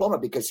school diploma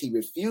because he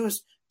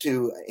refused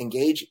to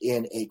engage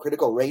in a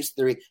critical race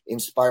theory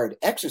inspired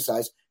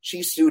exercise,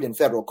 she sued in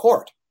federal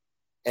court.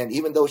 And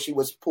even though she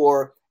was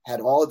poor, had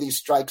all of these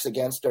strikes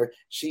against her,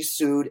 she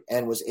sued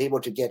and was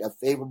able to get a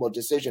favorable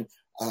decision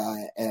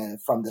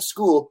from the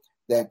school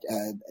that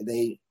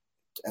they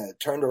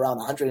turned around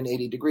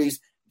 180 degrees,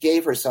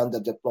 gave her son the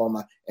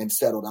diploma, and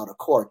settled out of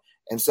court.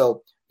 And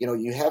so,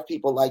 you have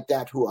people like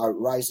that who are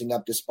rising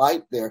up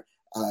despite their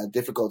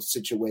difficult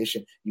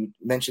situation. You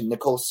mentioned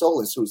Nicole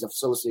Solis, who's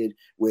associated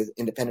with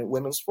Independent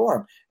Women's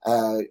Forum.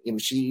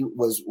 She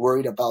was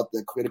worried about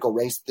the critical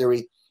race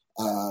theory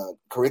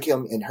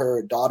curriculum in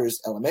her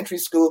daughter's elementary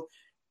school.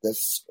 The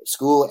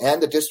school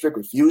and the district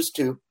refused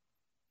to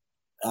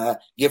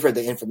give her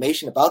the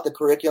information about the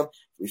curriculum,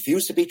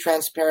 refused to be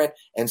transparent.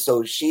 And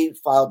so she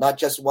filed not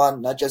just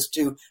 1, not just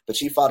 2, but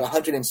she filed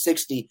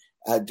 160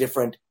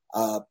 different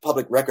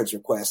public records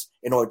requests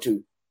in order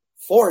to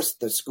force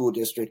the school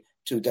district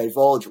to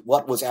divulge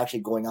what was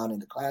actually going on in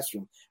the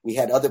classroom. We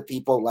had other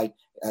people like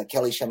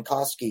Kelly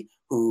Shankowski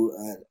who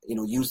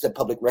used the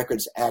Public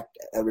Records Act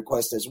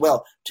request as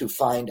well to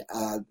find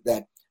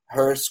that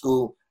her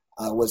school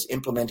was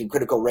implementing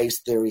critical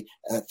race theory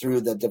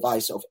through the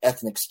device of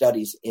ethnic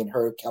studies in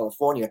her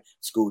California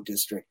school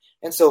district.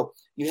 And so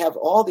you have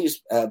all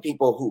these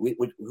people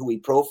who we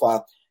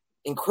profile,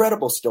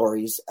 incredible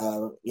stories.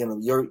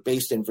 You're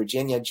based in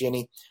Virginia,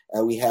 Ginny.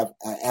 We have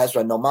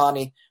Azra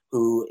Nomani,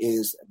 who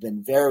has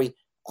been very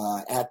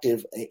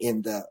active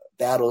in the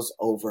battles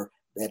over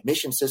the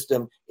admission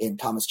system in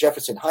Thomas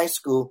Jefferson High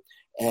School.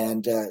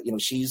 And,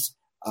 she's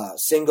a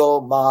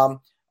single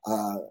mom,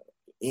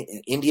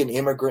 Indian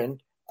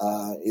immigrant,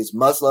 is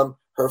Muslim.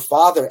 Her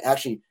father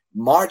actually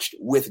marched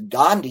with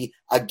Gandhi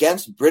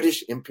against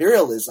British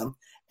imperialism.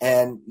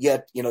 And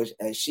yet,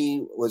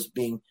 she was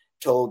being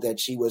told that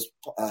she was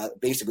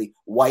basically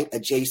white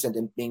adjacent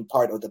and being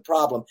part of the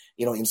problem,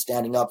 in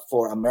standing up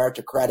for a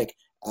meritocratic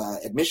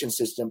admission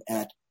system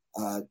at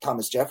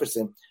Thomas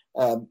Jefferson,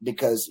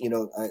 because,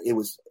 it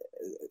was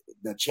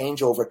the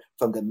changeover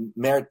from the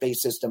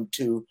merit-based system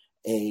to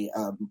a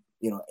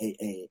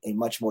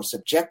much more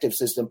subjective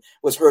system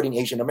was hurting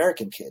Asian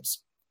American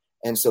kids.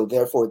 And so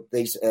therefore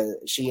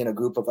she and a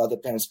group of other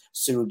parents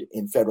sued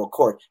in federal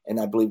court. And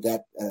I believe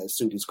that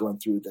suit is going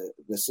through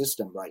the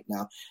system right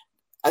now.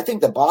 I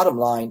think the bottom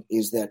line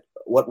is that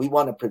what we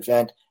want to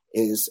prevent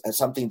is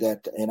something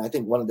that, and I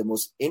think one of the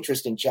most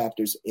interesting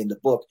chapters in the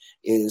book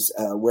is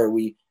where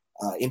we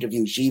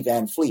interview Xi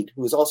Van Fleet,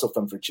 who is also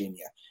from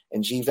Virginia.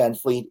 And Xi Van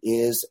Fleet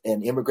is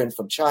an immigrant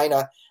from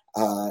China,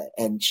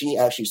 and she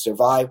actually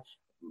survived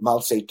Mao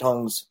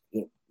Zedong's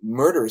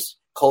murderous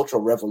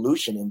cultural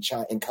revolution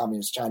in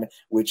communist China,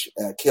 which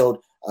killed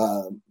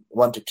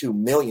 1 to 2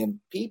 million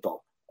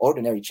people,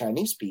 ordinary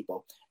Chinese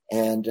people.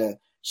 And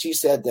she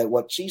said that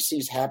what she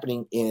sees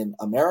happening in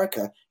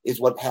America is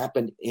what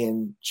happened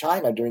in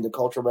China during the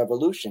Cultural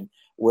Revolution,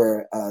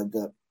 where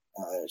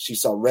she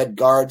saw Red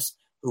Guards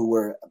who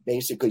were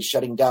basically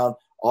shutting down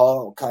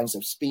all kinds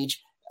of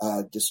speech,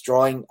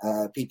 destroying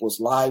people's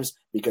lives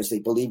because they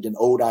believed in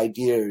old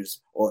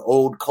ideas or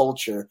old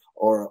culture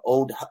or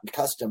old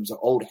customs or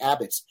old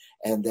habits,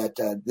 and that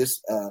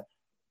the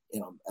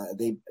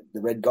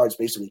Red Guards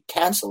basically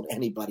canceled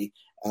anybody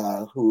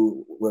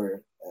who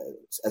were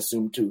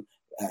assumed to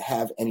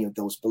have any of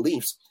those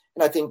beliefs.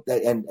 And I think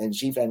that, and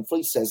Xi Van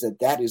Fleet says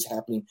that is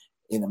happening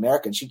in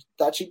America, and she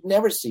thought she'd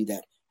never see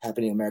that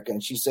happening in America.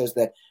 And she says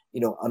that,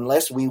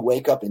 unless we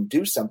wake up and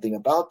do something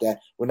about that,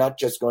 we're not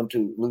just going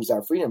to lose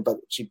our freedom. But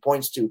she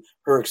points to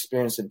her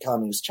experience in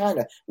communist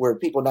China, where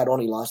people not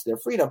only lost their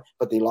freedom,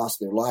 but they lost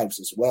their lives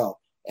as well.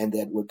 And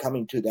that we're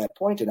coming to that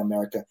point in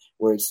America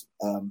where it's,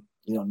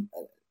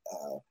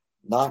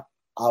 not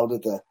out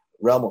of the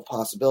realm of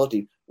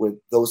possibility where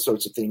those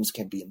sorts of things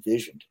can be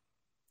envisioned.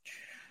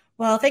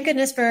 Well, thank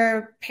goodness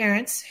for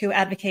parents who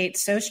advocate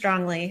so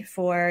strongly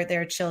for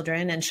their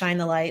children and shine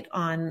the light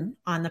on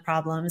the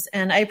problems.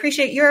 And I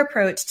appreciate your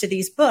approach to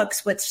these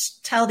books,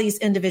 which tell these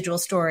individual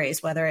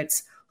stories, whether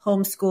it's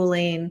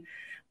homeschooling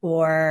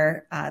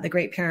or the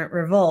Great Parent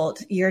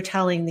Revolt. You're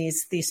telling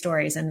these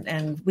stories,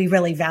 and we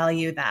really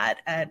value that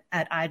at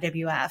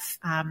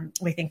IWF.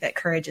 We think that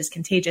courage is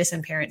contagious,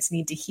 and parents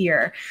need to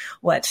hear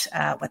what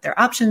their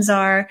options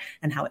are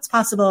and how it's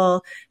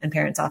possible. And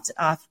parents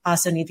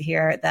also need to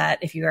hear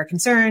that if you are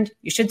concerned,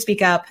 you should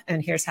speak up,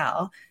 and here's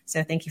how.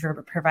 So thank you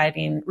for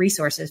providing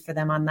resources for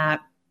them on that.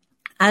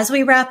 As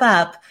we wrap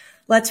up,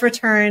 let's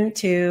return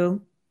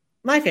to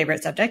my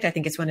favorite subject. I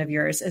think it's one of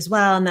yours as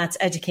well, and that's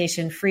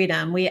education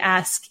freedom. We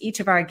ask each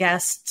of our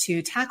guests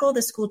to tackle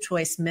the school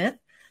choice myth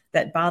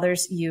that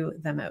bothers you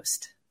the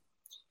most.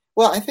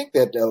 Well, I think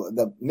that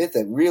the myth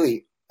that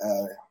really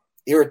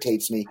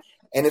irritates me,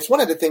 and it's one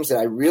of the things that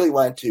I really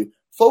want to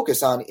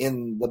focus on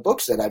in the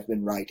books that I've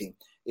been writing,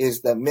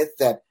 is the myth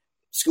that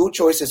school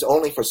choice is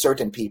only for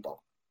certain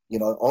people,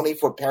 only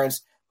for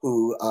parents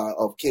who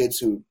of kids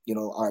who,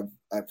 are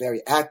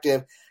very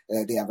active.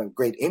 They have a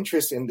great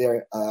interest in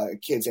their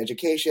kids'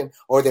 education,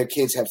 or their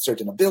kids have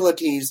certain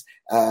abilities,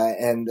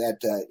 and that,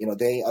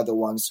 they are the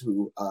ones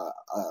who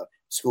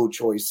school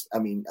choice,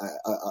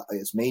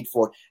 is made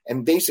for.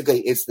 And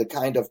basically, it's the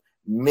kind of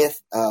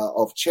myth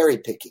of cherry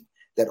picking,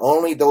 that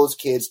only those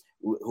kids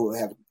who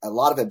have a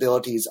lot of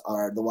abilities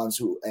are the ones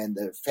who, and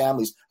their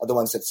families are the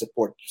ones that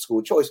support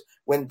school choice,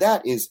 when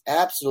that is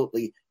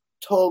absolutely,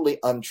 totally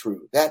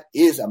untrue. That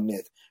is a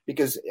myth,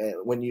 because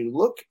when you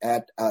look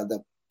at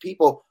the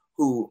people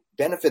who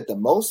benefit the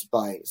most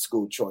by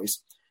school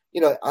choice,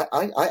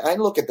 I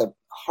look at the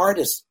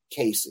hardest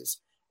cases,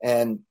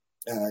 and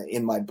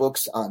in my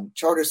books on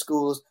charter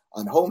schools,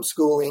 on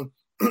homeschooling,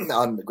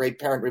 on the Great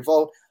Parent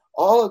Revolt,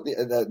 all of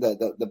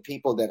the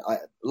people a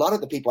lot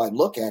of the people I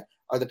look at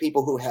are the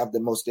people who have the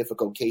most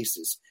difficult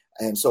cases.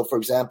 And so, for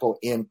example,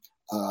 in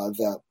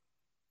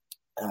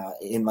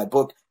my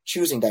book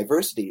Choosing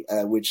Diversity,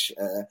 which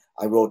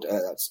I wrote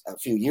a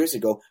few years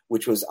ago,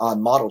 which was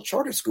on model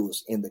charter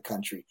schools in the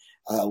country,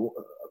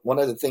 one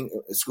of the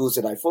schools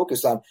that I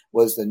focused on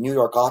was the New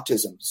York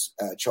Autism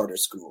Charter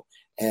School.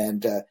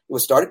 And it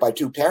was started by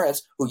two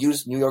parents who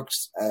used New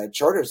York's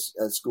charter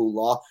school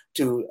law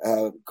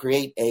to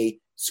create a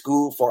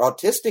school for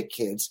autistic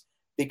kids,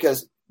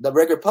 because the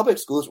regular public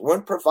schools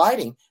weren't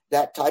providing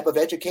that type of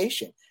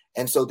education.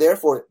 And so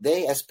therefore,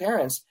 they as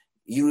parents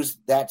used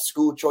that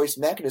school choice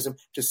mechanism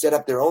to set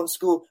up their own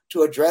school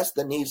to address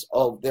the needs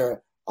of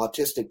their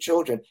autistic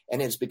children.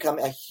 And it's become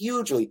a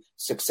hugely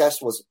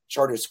successful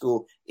charter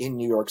school in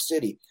New York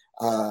City.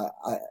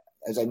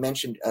 As I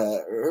mentioned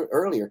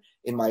earlier,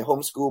 in my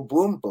Homeschool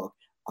Boom book,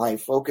 I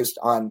focused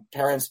on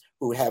parents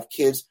who have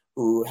kids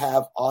who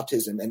have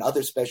autism and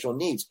other special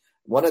needs.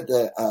 One of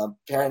the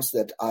parents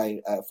that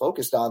I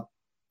focused on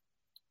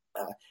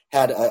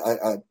had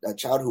a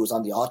child who was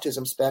on the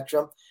autism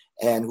spectrum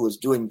and who was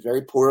doing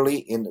very poorly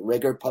in the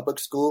regular public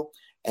school.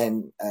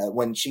 And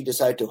when she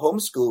decided to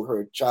homeschool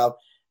her child,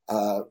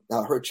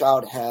 now her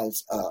child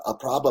has a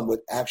problem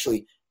with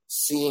actually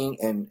seeing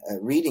and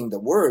reading the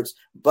words,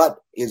 but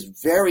is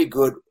very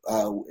good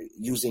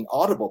using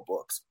audible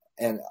books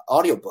and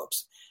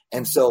audiobooks.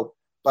 And so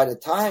by the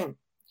time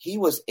he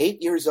was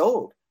 8 years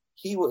old,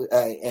 he was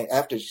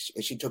after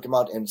she took him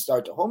out and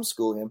started to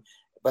homeschool him,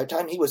 by the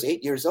time he was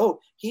 8 years old,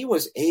 he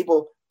was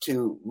able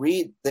to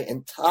read the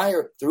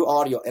entire, through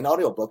audio and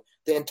audiobook,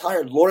 the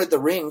entire Lord of the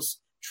Rings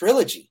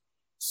trilogy.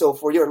 So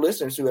for your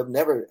listeners who have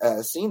never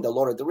seen the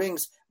Lord of the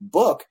Rings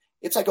book,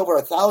 it's like over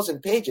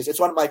 1,000 pages. It's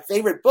one of my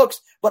favorite books,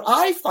 but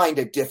I find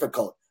it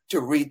difficult to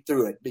read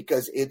through it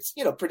because it's,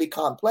 pretty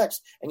complex.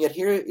 And yet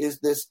here is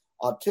this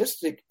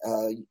autistic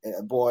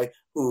boy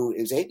who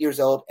is 8 years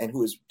old and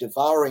who is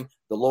devouring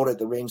the Lord of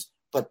the Rings.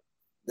 But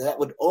that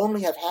would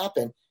only have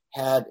happened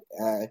had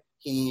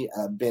he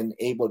been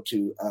able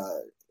to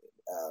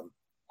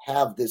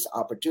have this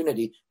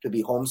opportunity to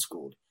be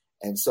homeschooled.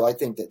 And so I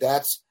think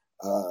that's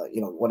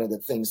one of the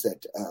things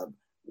that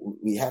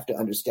we have to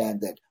understand,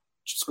 that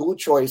school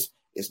choice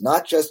is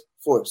not just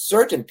for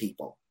certain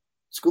people.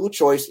 School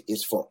choice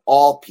is for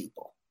all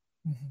people.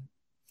 Mm-hmm.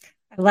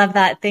 I love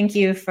that. Thank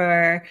you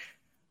for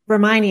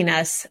reminding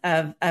us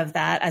of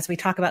that. As we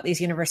talk about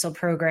these universal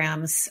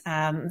programs,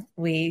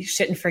 we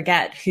shouldn't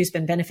forget who's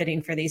been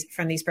benefiting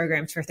from these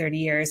programs for 30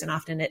 years. And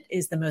often it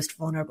is the most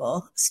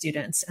vulnerable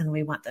students. And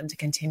we want them to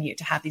continue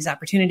to have these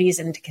opportunities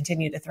and to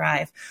continue to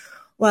thrive.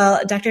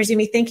 Well, Dr.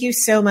 Izumi, thank you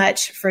so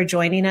much for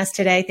joining us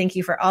today. Thank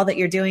you for all that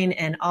you're doing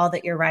and all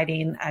that you're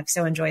writing. I've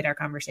so enjoyed our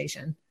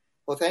conversation.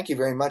 Well, thank you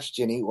very much,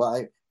 Ginny. Well,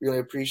 I really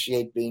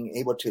appreciate being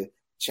able to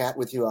chat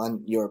with you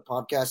on your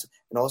podcast,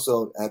 and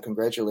also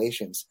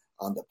congratulations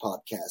on the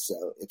podcast.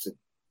 So it's a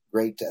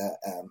great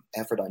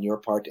effort on your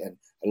part, and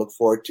I look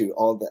forward to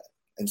all the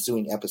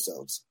ensuing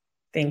episodes.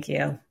 Thank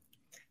you.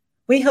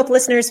 We hope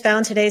listeners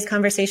found today's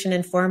conversation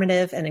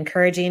informative and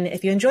encouraging.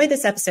 If you enjoyed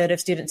this episode of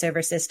Students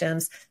Over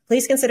Systems,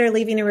 please consider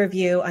leaving a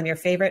review on your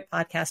favorite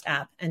podcast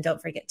app. And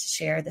don't forget to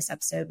share this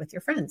episode with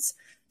your friends.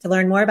 To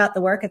learn more about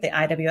the work at the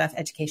IWF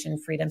Education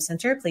Freedom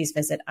Center, please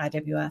visit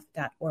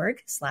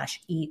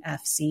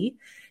iwf.org/EFC.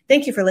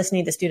 Thank you for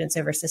listening to Students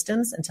Over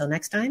Systems. Until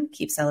next time,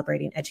 keep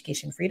celebrating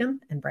education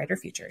freedom and brighter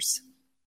futures.